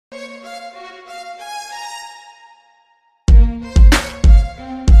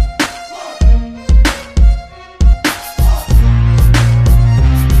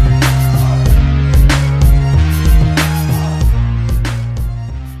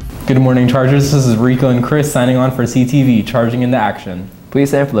Good morning, Chargers. This is Rico and Chris signing on for CTV, Charging into Action. Please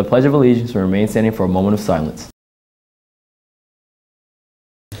stand for the Pledge of Allegiance and remain standing for a moment of silence.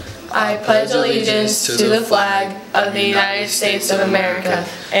 I pledge allegiance to the flag of the United States of America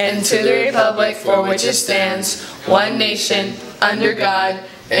and to the republic for which it stands, one nation, under God,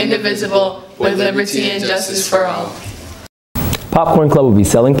 indivisible, with liberty and justice for all. Popcorn Club will be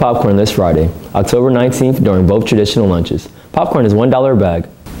selling popcorn this Friday, October 19th, during both traditional lunches. Popcorn is $1 a bag.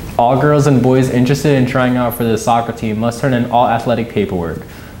 All girls and boys interested in trying out for the soccer team must turn in all athletic paperwork.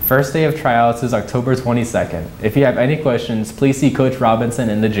 First day of tryouts is October 22nd. If you have any questions, please see Coach Robinson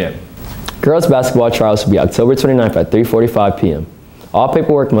in the gym. Girls basketball tryouts will be October 29th at 3:45 p.m. All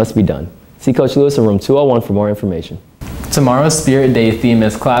paperwork must be done. See Coach Lewis in room 201 for more information. Tomorrow's Spirit Day theme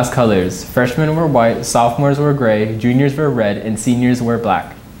is class colors. Freshmen were white, sophomores were gray, juniors were red, and seniors were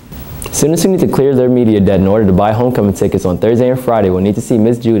black. Students who need to clear their media debt in order to buy homecoming tickets on Thursday and Friday will need to see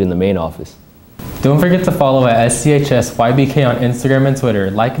Ms. Jude in the main office. Don't forget to follow at SCHSYBK on Instagram and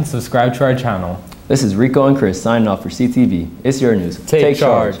Twitter. Like and subscribe to our channel. This is Rico and Chris signing off for CTV. It's your news. Take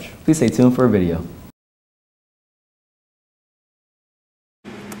charge. Please stay tuned for a video.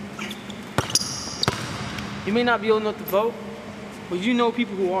 You may not be old enough to vote, but you know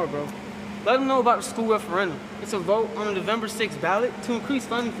people who are, bro. Let them know about the school referendum. It's a vote on the November 6th ballot to increase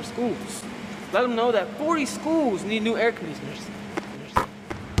funding for schools. Let them know that 40 schools need new air conditioners.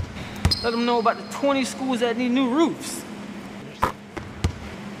 Let them know about the 20 schools that need new roofs.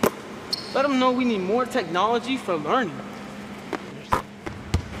 Let them know we need more technology for learning.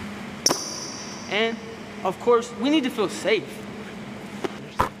 And, of course, we need to feel safe.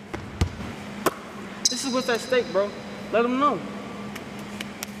 This is what's at stake, bro. Let them know.